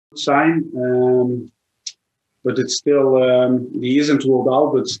sign. But it's still, he isn't ruled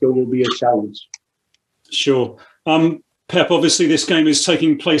out, but still will be a challenge. Sure. Pep, obviously this game is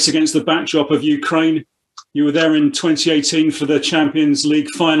taking place against the backdrop of Ukraine. You were there in 2018 for the Champions League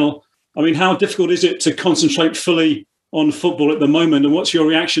final. I mean, how difficult is it to concentrate fully on football at the moment? And what's your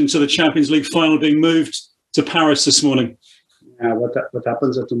reaction to the Champions League final being moved to Paris this morning? Yeah, what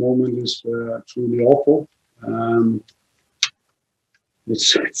happens at the moment is truly awful.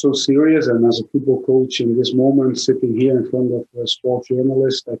 It's so serious, and as a football coach in this moment, sitting here in front of a sports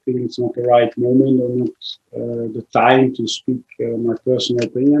journalist, I think it's not the right moment or not the time to speak my personal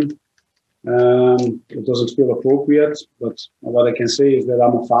opinion. It doesn't feel appropriate, but what I can say is that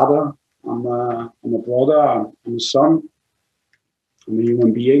I'm a father, I'm a brother, I'm a son, I'm a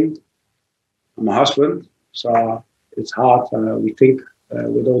human being, I'm a husband. So it's hard. We think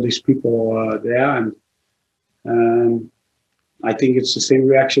with all these people there, and I think it's the same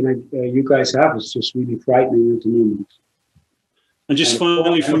reaction you guys have. It's just really frightening at the moment. And just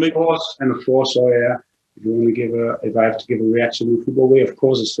finally, for me, of course, if I have to give a reaction in football way, of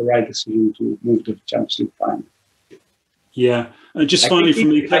course, it's the right decision to move to the Champions League final. Yeah, and just finally, for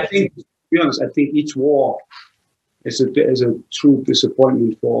me, I think, to be honest, I think each war is a true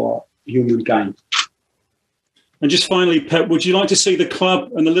disappointment for humankind. And just finally, Pep, would you like to see the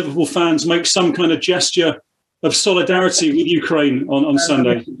club and the Liverpool fans make some kind of gesture of solidarity with Ukraine on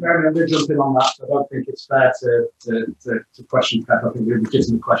Sunday? I'm going to jump in on that. I don't think it's fair to question Pep. I think the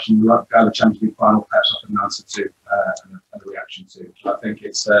legitimate question about the Champions League final, Pep's often an answer to and a reaction to. I think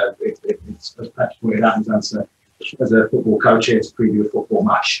it's as Pep's pointed out in his answer, as a football coach here to preview a football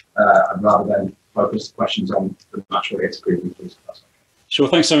match, and rather than focus the questions on the match we're here to preview, please. Sure,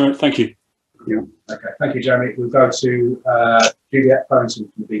 thanks so much. Thank you. Yeah. Okay, thank you, Jeremy. We'll go to Juliet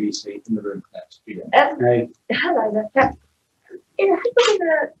Farrington from the BBC in the room next. Hey. Hello there, Pep. Has there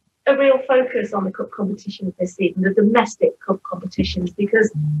been a real focus on the cup competitions this season, the domestic cup competitions, because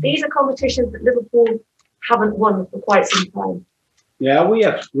these are competitions that Liverpool haven't won for quite some time? Yeah, we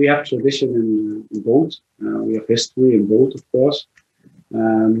have tradition in both. We have history in both, of course.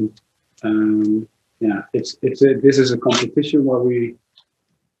 Yeah, this is a competition where we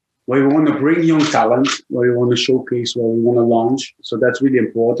want to bring young talent, where we want to showcase, where we want to launch. So that's really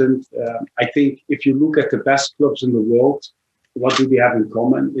important. I think if you look at the best clubs in the world, what do they have in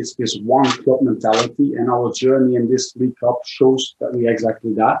common? It's this one club mentality, and our journey in this League Cup shows that we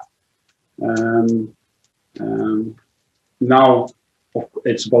exactly that. Now,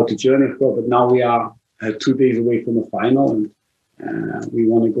 it's about the journey, of course, but now we are 2 days away from the final, and we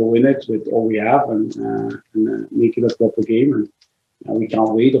want to go in it with all we have and make it a proper game. And we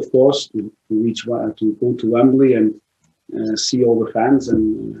can't wait, of course, to go to Wembley and see all the fans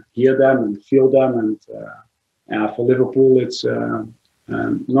and hear them and feel them. And for Liverpool, it's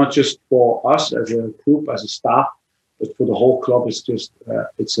not just for us as a group, as a staff, but for the whole club. It's just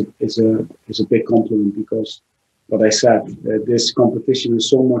it's a big compliment, because what I said, this competition is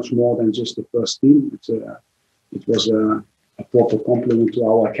so much more than just the first team. It was a proper compliment to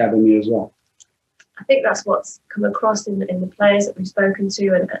our academy as well. I think that's what's come across in the players that we've spoken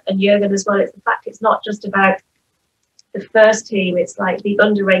to, and Jurgen as well. It's the fact it's not just about the first team. It's like the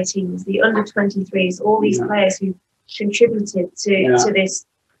under-18s, the under-23s, all these players who contributed to this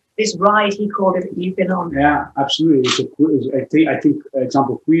ride, he called it, that you've been on. Yeah, absolutely. I think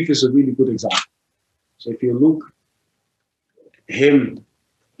example, Cruyff is a really good example. So if you look, him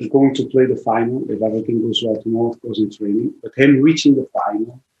going to play the final, if everything goes well tomorrow, of course, in training, but him reaching the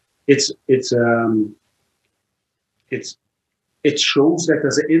final, it shows that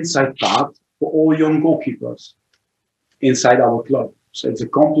there's an inside part for all young goalkeepers inside our club. So it's a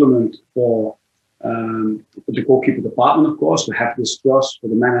compliment for the goalkeeper department, of course, to have this trust, for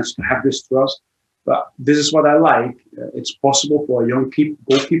the manager to have this trust. But this is what I like. It's possible for a young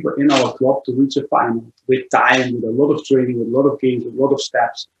goalkeeper in our club to reach a final with time, with a lot of training, with a lot of games, with a lot of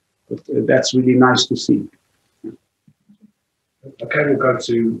steps. But that's really nice to see. Okay, we'll go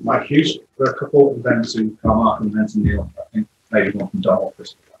to Mike Hughes for a couple, and then to Carl and then to Neil. I think maybe one from Donald.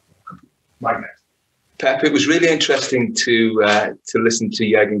 Mike next. Pep, it was really interesting to listen to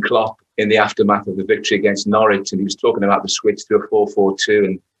Jurgen Klopp in the aftermath of the victory against Norwich, and he was talking about the switch to a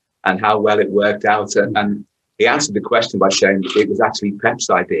 4-4-2 and how well it worked out. And he answered the question by saying it was actually Pep's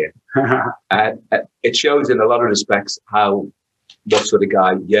idea. It shows in a lot of respects what sort of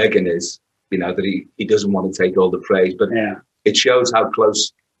guy Jurgen is. You know, that he doesn't want to take all the praise, but it shows how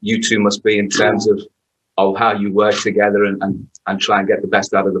close you two must be in terms of how you work together and try and get the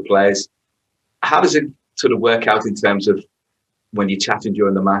best out of the players. How does it sort of work out in terms of when you're chatting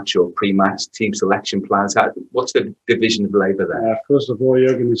during the match or pre-match team selection plans? What's the division of labour there? First of all,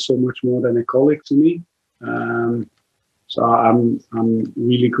 Jurgen is so much more than a colleague to me. So I'm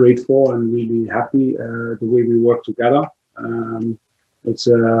really grateful and really happy the way we work together. It's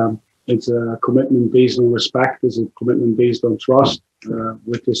a commitment based on respect. It's a commitment based on trust.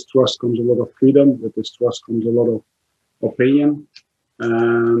 With this trust comes a lot of freedom. With this trust comes a lot of opinion.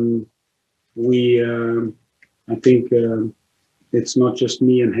 I think it's not just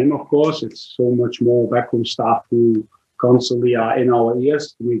me and him, of course. It's so much more backroom staff who constantly are in our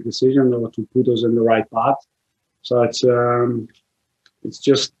ears to make decisions or to put us in the right path. So it's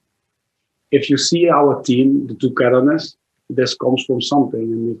just, if you see our team, the togetherness, this comes from something.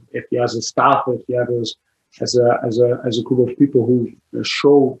 And if you as a staff, if you have as a group of people who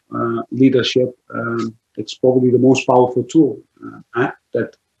show leadership, it's probably the most powerful tool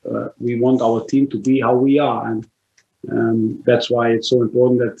that we want our team to be how we are. And that's why it's so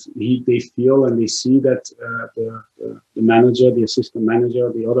important that they feel and they see that the manager, the assistant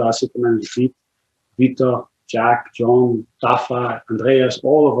manager, the other assistant manager, Peter, Jack, John, Tafa, Andreas,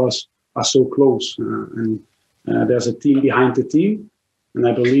 all of us are so close. And there's a team behind the team. And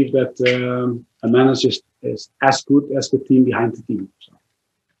I believe that a manager is as good as the team behind the team. So.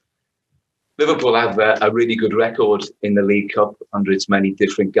 Liverpool have a really good record in the League Cup under its many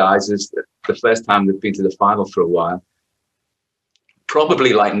different guises. The first time they've been to the final for a while.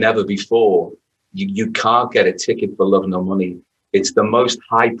 Probably like never before, you can't get a ticket for love nor money. It's the most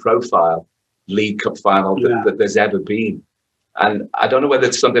high-profile League Cup final that there's ever been. And I don't know whether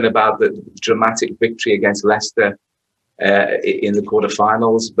it's something about the dramatic victory against Leicester in the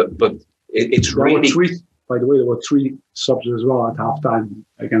quarterfinals, but it's really... By the way, there were 3 subs as well at halftime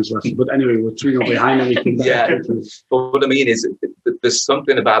against Leicester. But anyway, we're 3-0 behind and we came back. Yeah, but what I mean is there's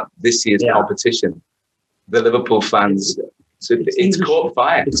something about this year's competition. The Liverpool fans, it's caught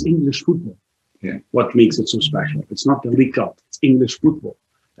fire. It's English football. Yeah. What makes it so special? It's not the League Cup. It's English football.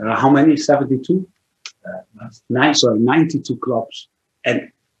 There are how many? 72? 92 clubs. And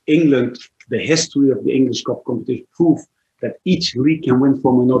England, the history of the English Cup competition prove that each league can win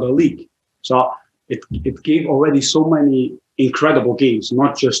from another league. So it gave already so many incredible games,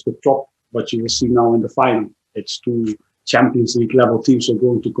 not just the top, but you will see now in the final. It's 2 Champions League level teams are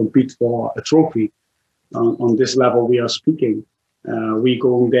going to compete for a trophy. On this level we are speaking. We're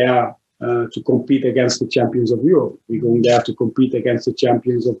going there to compete against the champions of Europe. We're going there to compete against the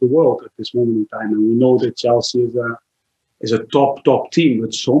champions of the world at this moment in time. And we know that Chelsea is a top team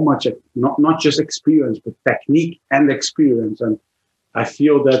with so much, not just experience, but technique and experience. And I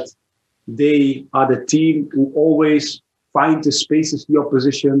feel that they are the team who always find the spaces the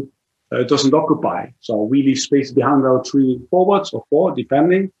opposition doesn't occupy. So we leave space behind our 3 forwards or 4,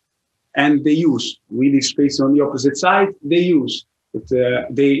 depending, and they use. We leave space on the opposite side, they use.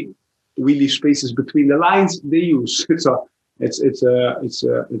 We leave spaces between the lines, they use. So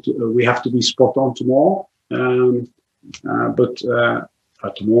we have to be spot on tomorrow. But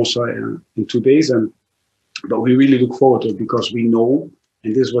tomorrow, sorry, in 2 days, but we really look forward to it because we know.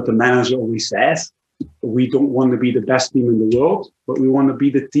 And this is what the manager always says. We don't want to be the best team in the world, but we want to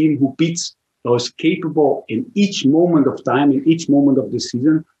be the team who beats those capable in each moment of time, in each moment of the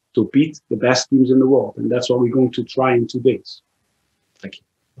season, to beat the best teams in the world. And that's what we're going to try in 2 days. Thank you.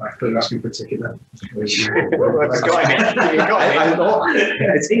 Right, they're asking for a ticket then. It's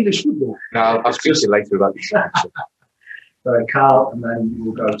English football. No, I'll speak to you later about this. So Carl, and then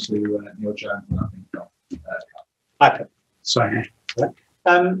we'll go to Neil Jones, and I think Hi, Pep. Sorry.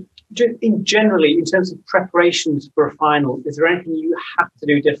 Generally, in terms of preparations for a final, is there anything you have to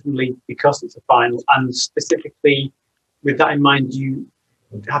do differently because it's a final? And specifically, with that in mind, you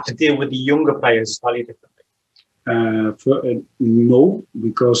have to deal with the younger players slightly differently? No,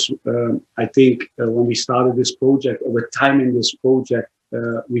 because I think when we started this project, over time in this project,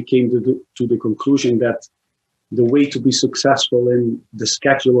 we came to the conclusion that the way to be successful in the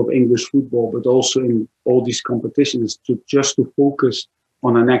schedule of English football, but also in all these competitions, to focus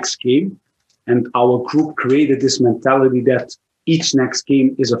on the next game. And our group created this mentality that each next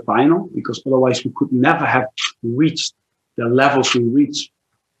game is a final, because otherwise we could never have reached the levels we reach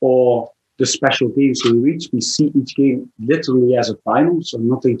or the special games we reach. We see each game literally as a final, so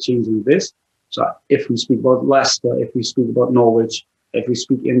nothing changing this. So if we speak about Leicester, if we speak about Norwich, if we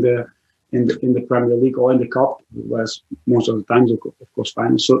speak in the Premier League or in the Cup, whereas most of the times, of course,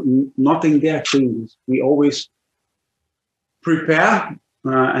 final. So nothing there changes. We always prepare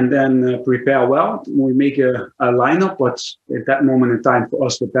and then prepare well. We make a lineup, but at that moment in time, for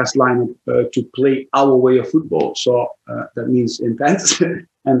us, the best lineup to play our way of football. So that means intense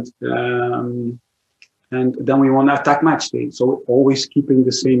and and then we want to attack match day. So we're always keeping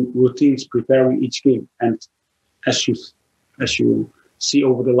the same routines, preparing each game. And as you see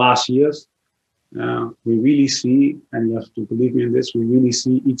over the last years, we really see, and you have to believe me in this, we really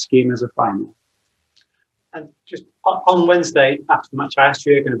see each game as a final. And just on Wednesday after the match, I asked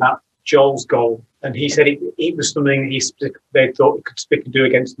Jurgen about Joel's goal, and he said it was something that they thought he could do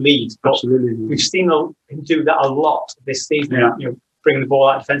against Leeds. But absolutely, we've seen him do that a lot this season. Yeah. You know, bringing the ball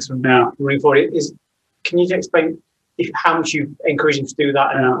out of defence and running forward. Can you explain how much you encourage him to do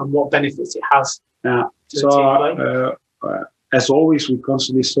that and what benefits it has to the team play? As always, we're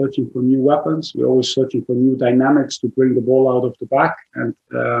constantly searching for new weapons. We're always searching for new dynamics to bring the ball out of the back. And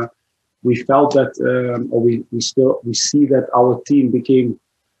we felt that, or we see that our team became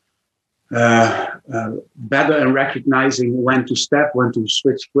better in recognizing when to step, when to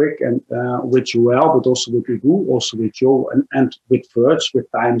switch quick, and with Joel, but also with Hugo, also with Joe, and with Verge, with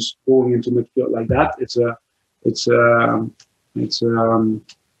times going into midfield like that. It's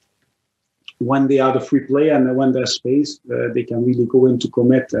when they are the free player and when there's space, they can really go into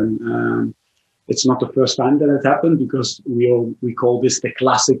commit. And it's not the first time that it happened, because we call this the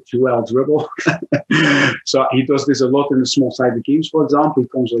classic Joel dribble. So he does this a lot in the small-sided games, for example. He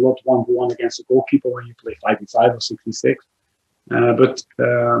comes a lot 1-1 against the goalkeeper when you play 5v5 or 66. But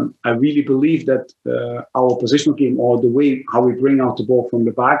I really believe that our positional game, or the way how we bring out the ball from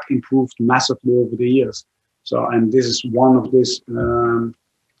the back, improved massively over the years. So, and this is one of these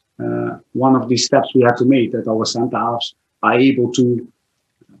steps we have to make, that our centre halves are able to.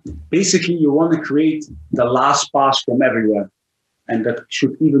 Basically, you want to create the last pass from everywhere, and that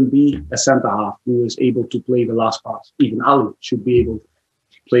should even be a centre half who is able to play the last pass. Even Ali should be able to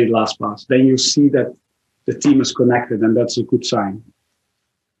play the last pass. Then you see that the team is connected, and that's a good sign.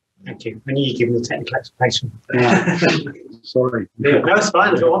 Thank you. I knew you give me the technical explanation. Sorry. No, it's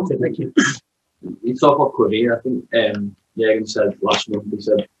fine. I wanted. Thank you. You talk about career. I think Jurgen said last month, he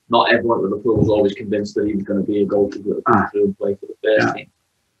said not everyone at Liverpool was always convinced that he was going to be a goalkeeper that would come through and play for the first team.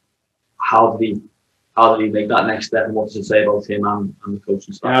 How did he make that next step, and what does it say about him and the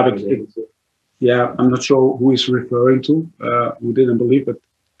coaching staff? I'm not sure who he's referring to, who didn't believe, but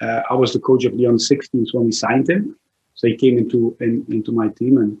I was the coach of the under-16s when we signed him. So he came into my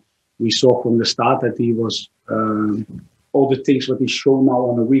team, and we saw from the start that he was all the things what he's shown now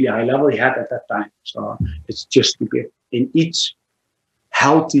on a really high level he had at that time. So it's just to get in each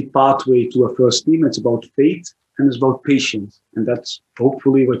healthy pathway to a first team. It's about faith and it's about patience, and that's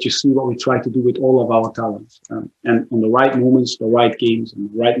hopefully what you see, what we try to do with all of our talents. And on the right moments, the right games, and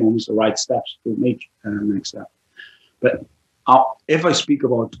the right moments, the right steps to make next step. But if I speak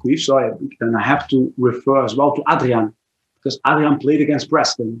about Cruyff, then I have to refer as well to Adrian, because Adrian played against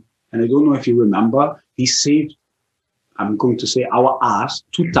Preston, and I don't know if you remember, he saved, I'm going to say, our ass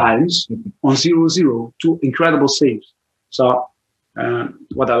 2 times on 0-0, 2 incredible saves. So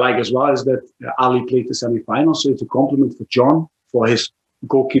what I like as well is that Ali played the semi-final, so it's a compliment for John for his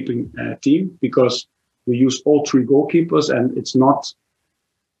goalkeeping team, because we use all 3 goalkeepers, and it's not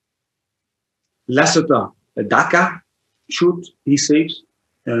Leicester, Daka shoot, he saves.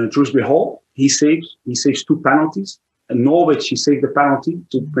 Drewsbury Hall, he saves 2 penalties. And Norwich, he saved the penalty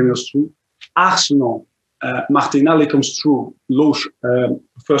to bring us through. Arsenal, Martinelli comes through, low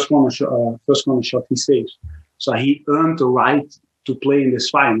first corner shot he saves. So he earned the right to play in this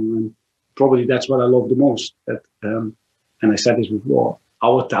final, and probably that's what I love the most. That and I said this before,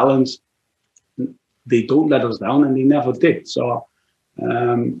 our talents, they don't let us down, and they never did. So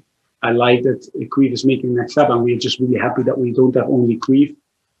I like that Cruyff is making the next step, and we're just really happy that we don't have only Cruyff,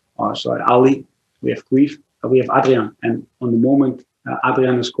 Ali, we have Cruyff, we have Adrian, and on the moment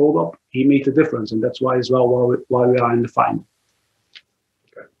Adrian is called up, he made the difference, and that's why as well why we are in the final.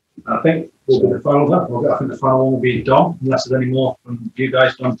 I think we'll be the final one. I think the final one will be Dom, unless there's any more from you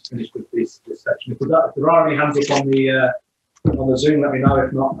guys. Dom, to finish with this section. If there are any hands up on the Zoom, let me know.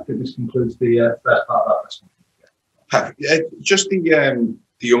 If not, I think this concludes the first part of that lesson. Just the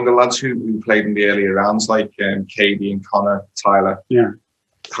younger lads who played in the earlier rounds, like Katie and Connor, Tyler,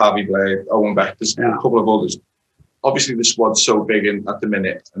 Harvey Blair, Owen Beck, there's a couple of others. Obviously, the squad's so big at the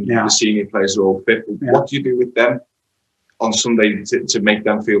minute, and the senior players are all fit. What do you do with them on Sunday to make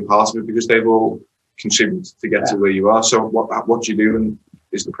them feel part of it? Because they've all contributed to get to where you are. So what do you do, and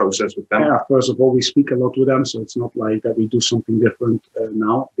is the process with them? First of all, we speak a lot with them, so it's not like that we do something different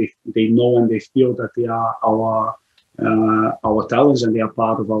now. They know and they feel that they are our talents and they are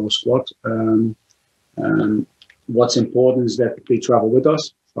part of our squad. What's important is that they travel with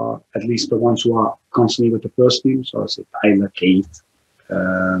us. So at least the ones who are constantly with the first team. So I say Tyler, Kate.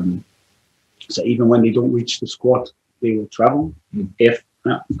 So even when they don't reach the squad, they will travel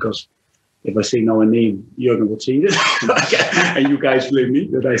because if I say now a name, Jurgen will change it, and you guys blame me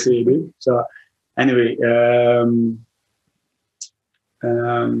that I say a name. So anyway,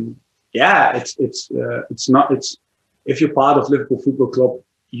 it's not. If you're part of Liverpool Football Club,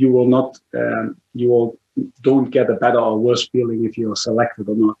 you will not. Don't get a better or worse feeling if you're selected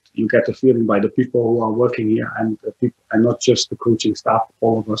or not. You get a feeling by the people who are working here and not just the coaching staff,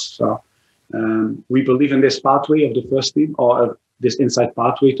 all of us. So we believe in this pathway of the first team, or this inside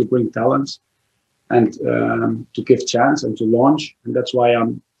pathway to bring talents and to give chance and to launch. And that's why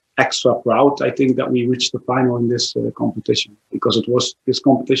I'm extra proud, I think, that we reached the final in this competition, because this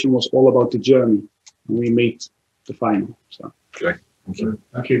competition was all about the journey, and we made the final. So. Okay.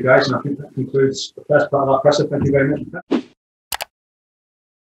 Thank you, guys. And I think that concludes the first part of our presser. Thank you very much.